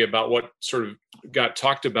to me about what sort of got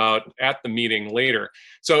talked about at the meeting later.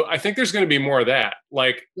 So I think there's going to be more of that.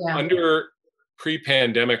 Under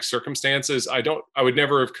pre-pandemic circumstances, I would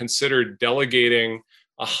never have considered delegating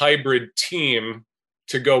a hybrid team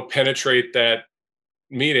to go penetrate that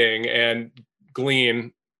meeting and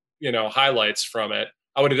glean, highlights from it.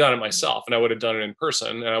 I would have done it myself, and I would have done it in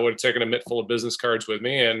person, and I would have taken a mitt full of business cards with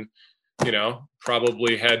me, and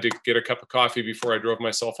probably had to get a cup of coffee before I drove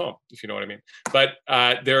myself home, if you know what I mean. But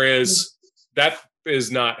that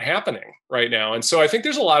is not happening right now. And so I think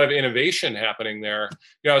there's a lot of innovation happening there.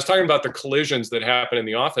 I was talking about the collisions that happen in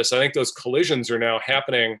the office. I think those collisions are now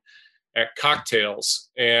happening at cocktails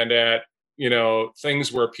and at,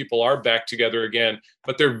 things where people are back together again,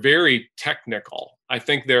 but they're very technical. I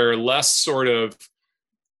think they're less sort of,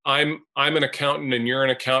 I'm an accountant and you're an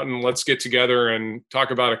accountant. Let's get together and talk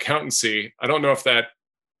about accountancy. I don't know if that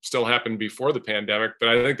still happened before the pandemic, but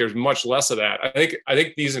I think there's much less of that. I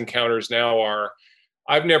think these encounters now are,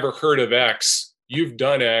 I've never heard of X. You've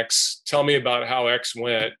done X. Tell me about how X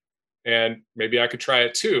went, and maybe I could try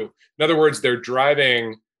it too. In other words, they're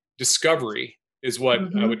driving discovery, is what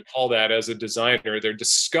I would call that as a designer. They're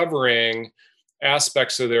discovering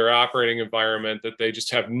aspects of their operating environment that they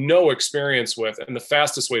just have no experience with. And the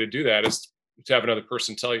fastest way to do that is to have another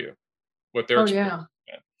person tell you what their experience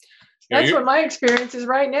is. That's what my experience is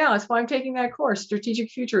right now. That's why I'm taking that course, Strategic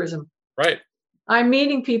Futurism. Right. I'm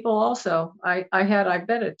meeting people also. I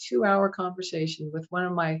bet a 2-hour conversation with one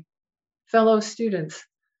of my fellow students,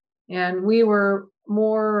 and we were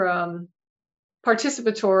more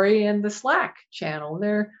participatory in the Slack channel.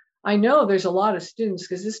 I know there's a lot of students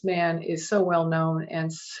because this man is so well known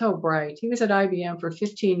and so bright. He was at IBM for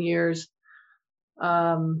 15 years,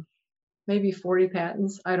 maybe 40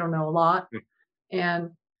 patents. I don't know, a lot. And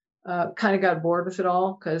kind of got bored with it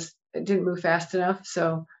all because it didn't move fast enough.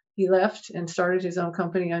 So he left and started his own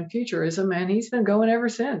company on futurism, and he's been going ever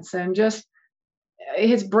since. And just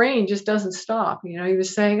his brain just doesn't stop. He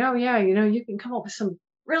was saying, oh yeah, you can come up with some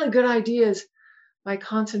really good ideas by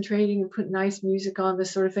concentrating and putting nice music on,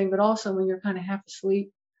 this sort of thing, but also when you're kind of half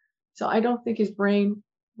asleep. So I don't think his brain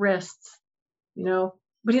rests,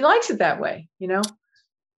 but he likes it that way, You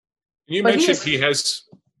but mentioned he has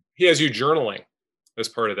you journaling as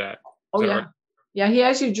part of that. Oh yeah. Right? Yeah. He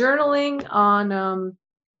has you journaling on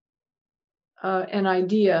an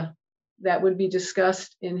idea that would be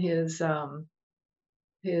discussed in his what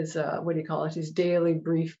do you call it?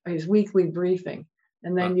 His weekly briefing.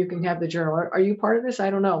 And then you can have the journal. Are you part of this? I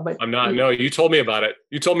don't know, but I'm not. No, you told me about it.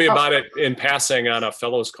 You told me about it in passing on a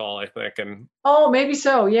fellows call, I think. And maybe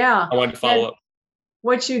so. Yeah. I wanted to follow up.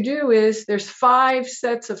 What you do is there's 5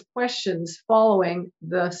 sets of questions following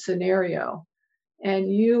the scenario,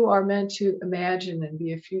 and you are meant to imagine and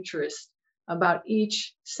be a futurist about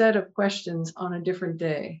each set of questions on a different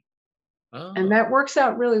day. Oh. And that works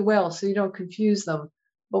out really well, so you don't confuse them.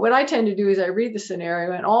 But what I tend to do is I read the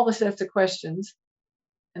scenario and all the sets of questions,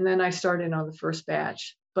 and then I start in on the first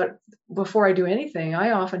batch. But before I do anything,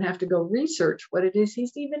 I often have to go research what it is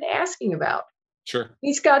he's even asking about. Sure.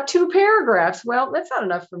 He's got 2 paragraphs. Well, that's not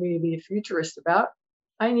enough for me to be a futurist about.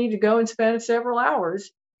 I need to go and spend several hours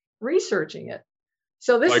researching it.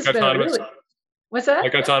 So this has been really... What's that?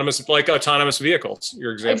 Like autonomous vehicles,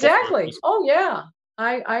 your example. Exactly. Oh, yeah.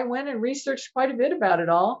 I went and researched quite a bit about it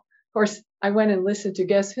all. Of course, I went and listened to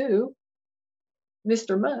Guess Who?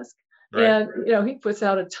 Mr. Musk. Right. And, he puts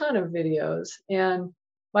out a ton of videos. And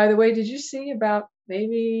by the way, did you see about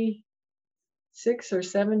maybe 6 or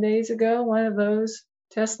 7 days ago, one of those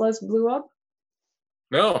Teslas blew up?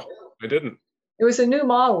 No, I didn't. It was a new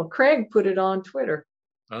model. Craig put it on Twitter.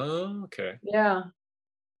 Oh, okay. Yeah.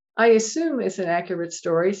 I assume it's an accurate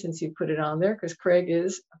story since he put it on there, because Craig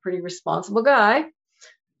is a pretty responsible guy.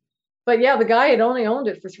 But yeah, the guy had only owned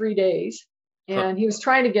it for 3 days. And he was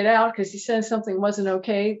trying to get out because he said something wasn't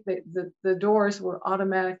okay. The doors were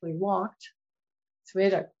automatically locked. So we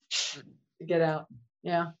had to get out.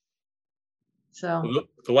 Yeah. So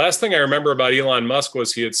the last thing I remember about Elon Musk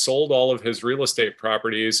was he had sold all of his real estate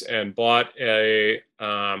properties and bought a,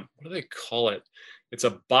 what do they call it? It's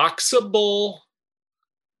a boxable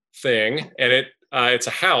thing. And it's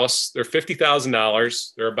a house. They're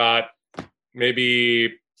 $50,000. They're about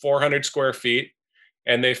maybe 400 square feet.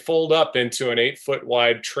 And they fold up into an 8-foot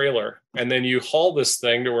wide trailer. And then you haul this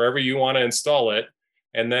thing to wherever you want to install it.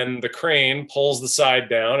 And then the crane pulls the side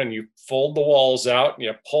down and you fold the walls out and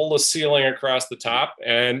you pull the ceiling across the top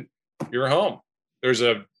and you're home. There's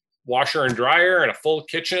a washer and dryer and a full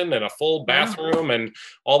kitchen and a full bathroom and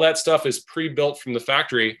all that stuff is pre-built from the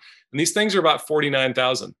factory. And these things are about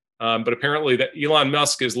 $49,000. But apparently that Elon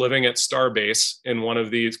Musk is living at Starbase in one of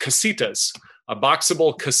these casitas, a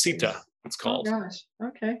boxable casita. It's called. Oh gosh.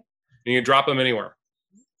 Okay. You can drop them anywhere.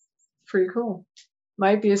 Pretty cool.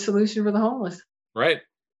 Might be a solution for the homeless. Right.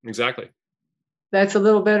 Exactly. That's a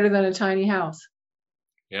little better than a tiny house.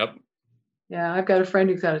 Yep. Yeah. I've got a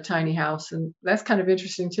friend who's got a tiny house, and that's kind of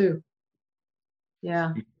interesting too.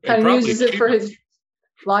 Yeah. Kind of uses it for his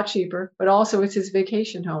a lot cheaper, but also it's his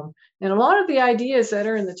vacation home. And a lot of the ideas that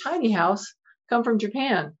are in the tiny house come from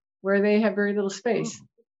Japan, where they have very little space.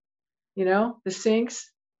 You know, the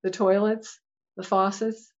sinks, the toilets, the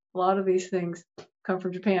faucets, a lot of these things come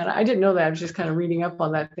from Japan. I didn't know that. I was just kind of reading up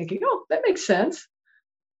on that, thinking, oh, that makes sense.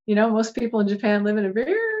 You know, most people in Japan live in a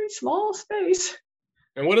very small space.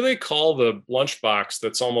 And what do they call the lunchbox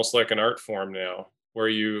that's almost like an art form now, where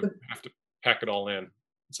you have to pack it all in?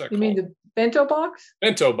 What's that You called? mean the bento box?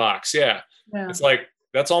 Bento box, yeah. Yeah. It's like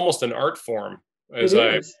that's almost an art form, as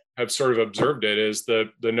I have sort of observed it, is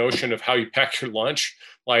the notion of how you pack your lunch.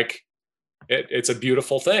 Like it's a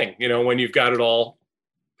beautiful thing, you know, when you've got it all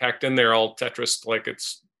packed in there, all Tetris like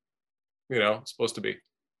it's, you know, supposed to be.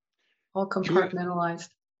 All compartmentalized.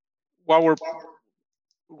 While we're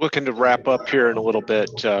looking to wrap up here in a little bit,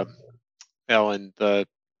 Ellen, the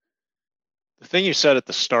thing you said at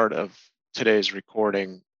the start of today's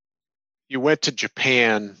recording, you went to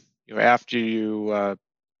Japan, you know, after you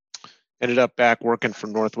ended up back working for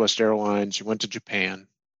Northwest Airlines. You went to Japan.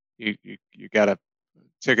 You got a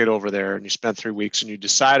ticket over there, and you spent 3 weeks, and you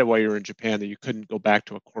decided while you were in Japan that you couldn't go back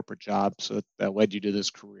to a corporate job, so that led you to this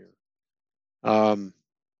career.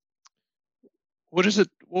 What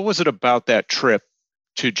was it about that trip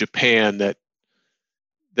to Japan that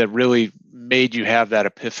really made you have that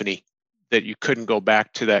epiphany that you couldn't go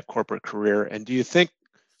back to that corporate career? And do you think,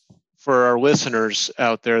 for our listeners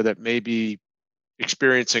out there that may be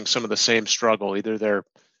experiencing some of the same struggle, either their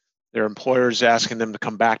employers asking them to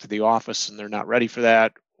come back to the office and they're not ready for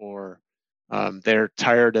that, or they're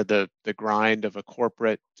tired of the grind of a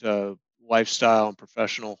corporate lifestyle and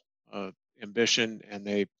professional ambition, and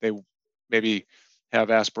they maybe have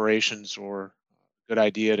aspirations or good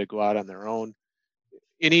idea to go out on their own?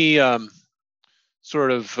 Any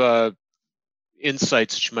sort of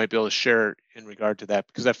insights that you might be able to share in regard to that?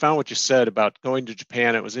 Because I found what you said about going to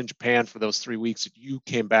Japan. It was in Japan for those 3 weeks that you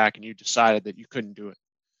came back and you decided that you couldn't do it.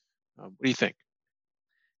 What do you think?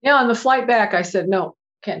 Yeah, on the flight back, I said, no,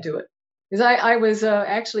 can't do it. Because I was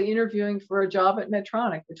actually interviewing for a job at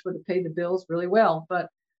Medtronic, which would have paid the bills really well. But,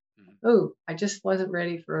 I just wasn't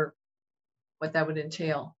ready for what that would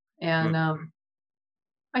entail. And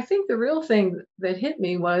I think the real thing that hit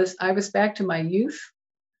me was I was back to my youth.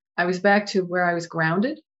 I was back to where I was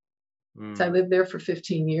grounded. So I lived there for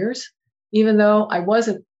 15 years. Even though I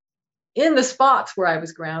wasn't in the spots where I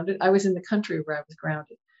was grounded, I was in the country where I was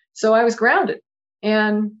grounded. So I was grounded.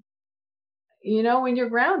 And, you know, when you're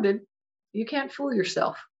grounded, you can't fool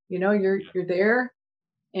yourself. You know, you're there.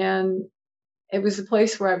 And it was a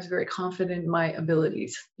place where I was very confident in my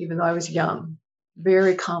abilities, even though I was young,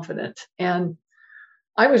 very confident. And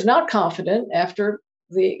I was not confident after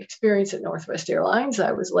the experience at Northwest Airlines.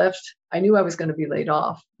 I was left, I knew I was going to be laid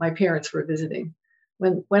off. My parents were visiting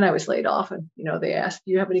when I was laid off, and, you know, they asked,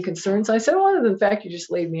 do you have any concerns? I said, well, other than the fact you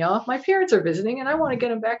just laid me off, my parents are visiting and I want to get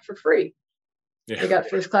them back for free. Yeah. They got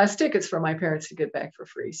first class tickets for my parents to get back for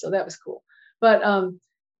free. So that was cool. But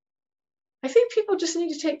I think people just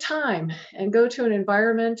need to take time and go to an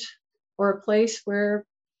environment or a place where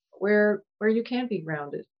you can be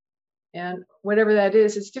grounded. And whatever that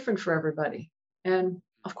is, it's different for everybody. And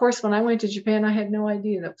of course, when I went to Japan, I had no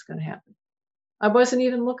idea that was going to happen. I wasn't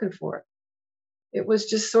even looking for it. It was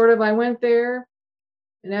just sort of, I went there,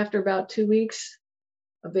 and after about 2 weeks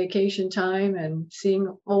of vacation time and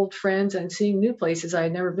seeing old friends and seeing new places I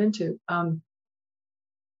had never been to,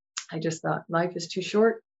 I just thought life is too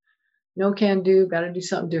short. No can do, got to do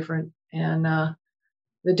something different. And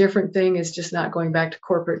the different thing is just not going back to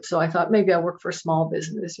corporate. So I thought maybe I'll work for a small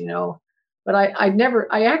business, you know. But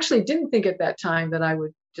I actually didn't think at that time that I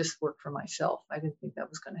would just work for myself. I didn't think that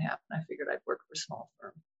was going to happen. I figured I'd work for a small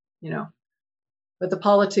firm, you know. But the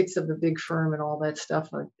politics of the big firm and all that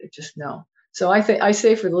stuff, I just no. So I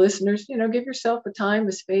say for the listeners, you know, give yourself a time,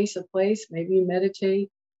 a space, a place. Maybe you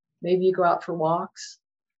meditate. Maybe you go out for walks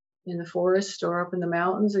in the forest or up in the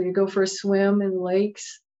mountains, or you go for a swim in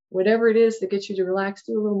lakes. Whatever it is that gets you to relax,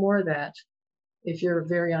 do a little more of that. If you're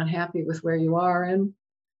very unhappy with where you are, and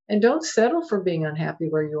don't settle for being unhappy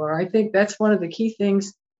where you are. I think that's one of the key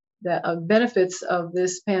things that benefits of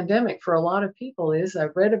this pandemic for a lot of people is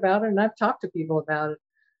I've read about it and I've talked to people about it.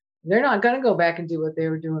 They're not going to go back and do what they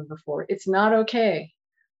were doing before. It's not okay.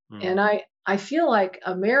 And I feel like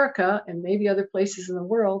America and maybe other places in the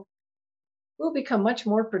world will become much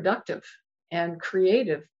more productive and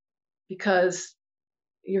creative because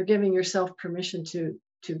you're giving yourself permission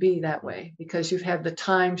to be that way, because you've had the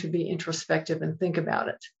time to be introspective and think about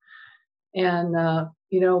it. And,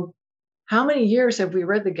 you know, how many years have we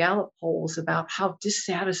read the Gallup polls about how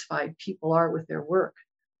dissatisfied people are with their work?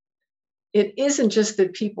 it isn't just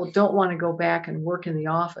that people don't want to go back and work in the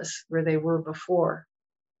office where they were before,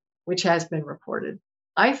 which has been reported.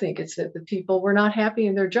 I think it's that the people were not happy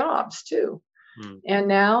in their jobs too. And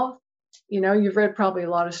now, you've read probably a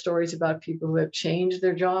lot of stories about people who have changed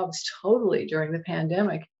their jobs totally during the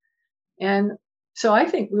pandemic. And so I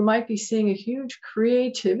think we might be seeing a huge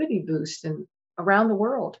creativity boost around the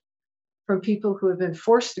world from people who have been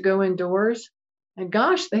forced to go indoors. And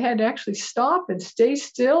gosh, they had to actually stop and stay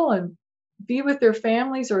still and be with their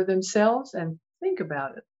families or themselves and think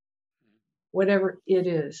about it, whatever it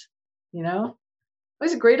is. It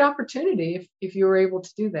was a great opportunity if you were able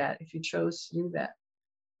to do that, if you chose to do that,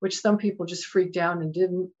 which some people just freaked out and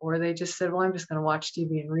didn't, or they just said, well, I'm just going to watch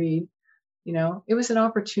TV and read. It was an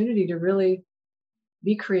opportunity to really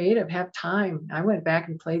be creative, have time. I went back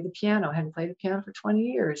and played the piano. I hadn't played the piano for 20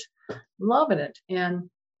 years, loving it. And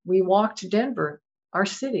we walked to Denver, our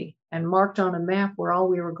city, and marked on a map where all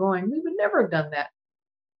we were going. We would never have done that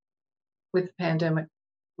with the pandemic,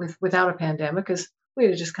 without a pandemic, because we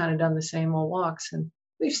had just kind of done the same old walks. And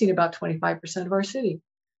we've seen about 25% of our city.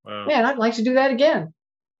 Wow. Man, I'd like to do that again.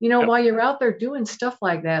 Yep. While you're out there doing stuff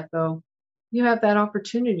like that, though, you have that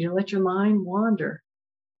opportunity to let your mind wander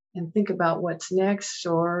and think about what's next,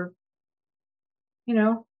 or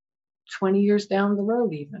 20 years down the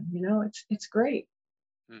road even. It's great.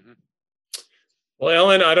 Mm-hmm. Well,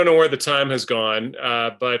 Ellen, I don't know where the time has gone,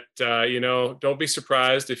 but don't be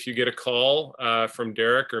surprised if you get a call from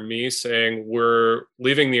Derek or me saying we're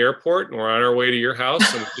leaving the airport and we're on our way to your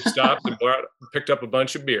house, and we stopped and picked up a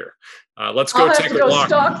bunch of beer. Let's go take a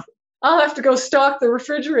walk. I'll have to go stock the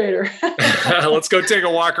refrigerator. Let's go take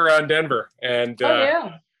a walk around Denver and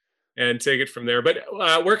and take it from there. But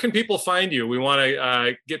where can people find you? We want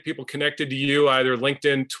to get people connected to you, either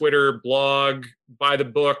LinkedIn, Twitter, blog, buy the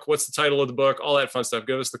book. What's the title of the book? All that fun stuff.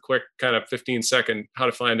 Give us the quick kind of 15-second how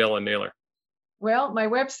to find Ellen Naylor. Well, my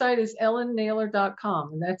website is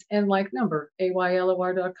ellennaylor.com, and that's N like number,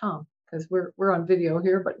 AYLOR.com, because we're on video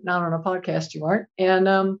here, but not on a podcast you aren't.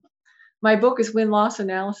 And my book is Win-Loss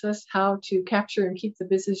Analysis, How to Capture and Keep the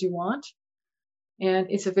Business You Want.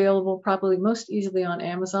 And it's available probably most easily on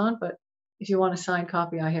Amazon, but if you want a signed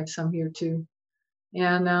copy, I have some here too.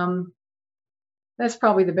 And that's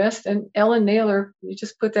probably the best. And Ellen Naylor, you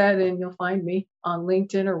just put that in, you'll find me on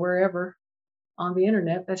LinkedIn or wherever on the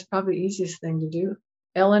internet. That's probably the easiest thing to do.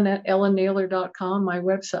 Ellen at ellennaylor.com, my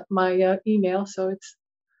website, my email. So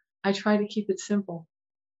I try to keep it simple.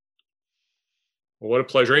 Well, what a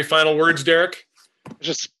pleasure. Any final words, Derek?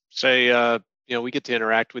 Just say, we get to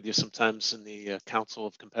interact with you sometimes in the Council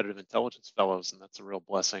of Competitive Intelligence Fellows, and that's a real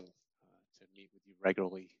blessing to meet with you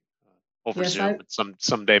regularly over Zoom. And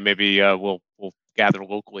someday maybe we'll gather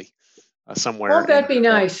locally somewhere. Won't that be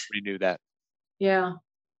nice? Renew that. Yeah.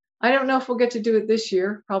 I don't know if we'll get to do it this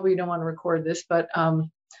year. Probably don't want to record this, but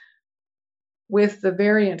with the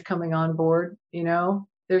variant coming on board,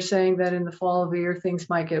 they're saying that in the fall of the year, things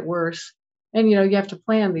might get worse. And, you have to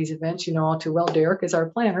plan these events, all too well. Derek is our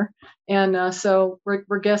planner. And so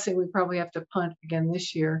we're guessing we probably have to punt again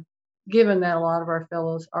this year, given that a lot of our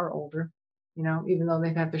fellows are older, even though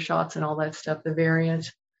they've had the shots and all that stuff, the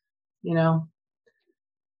variant,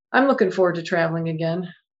 I'm looking forward to traveling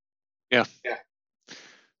again. Yeah.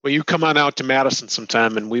 Well, you come on out to Madison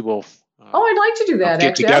sometime and we will. I'd like to do that,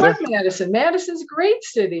 actually. Together. I like Madison. Madison's a great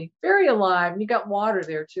city, very alive. And you got water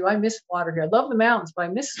there, too. I miss water here. I love the mountains, but I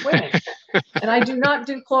miss swimming. And I do not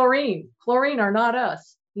do chlorine. Chlorine are not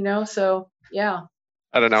us, so, yeah.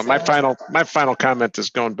 I don't know. So, my final comment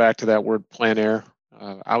is going back to that word plein air,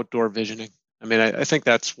 outdoor visioning. I mean, I think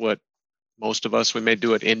that's what most of us, we may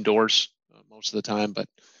do it indoors most of the time, but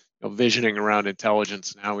visioning around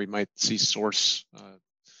intelligence and how we might see source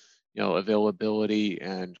availability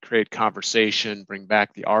and create conversation, bring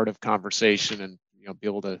back the art of conversation, and be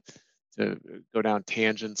able to go down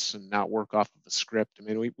tangents and not work off of a script. I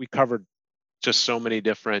mean, we covered just so many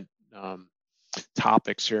different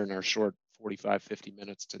topics here in our short 45, 50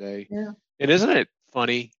 minutes today. Yeah. And isn't it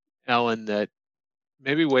funny, Ellen, that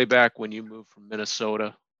maybe way back when you moved from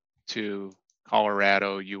Minnesota to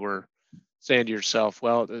Colorado, you were saying to yourself,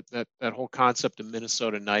 well, that whole concept of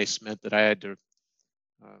Minnesota nice meant that I had to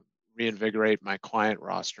reinvigorate my client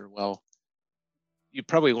roster. Well, you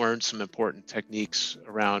probably learned some important techniques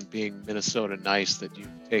around being Minnesota nice that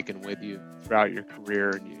you've taken with you throughout your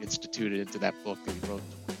career, and you instituted into that book that you wrote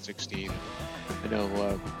in 2016. I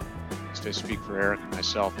know, just to speak for Eric and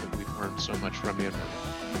myself, that we've learned so much from you,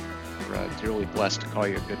 and we're dearly blessed to call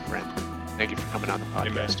you a good friend. Thank you for coming on the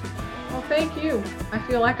podcast. Well, thank you. I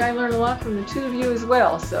feel like I learned a lot from the two of you as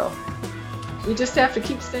well. So we just have to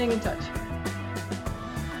keep staying in touch.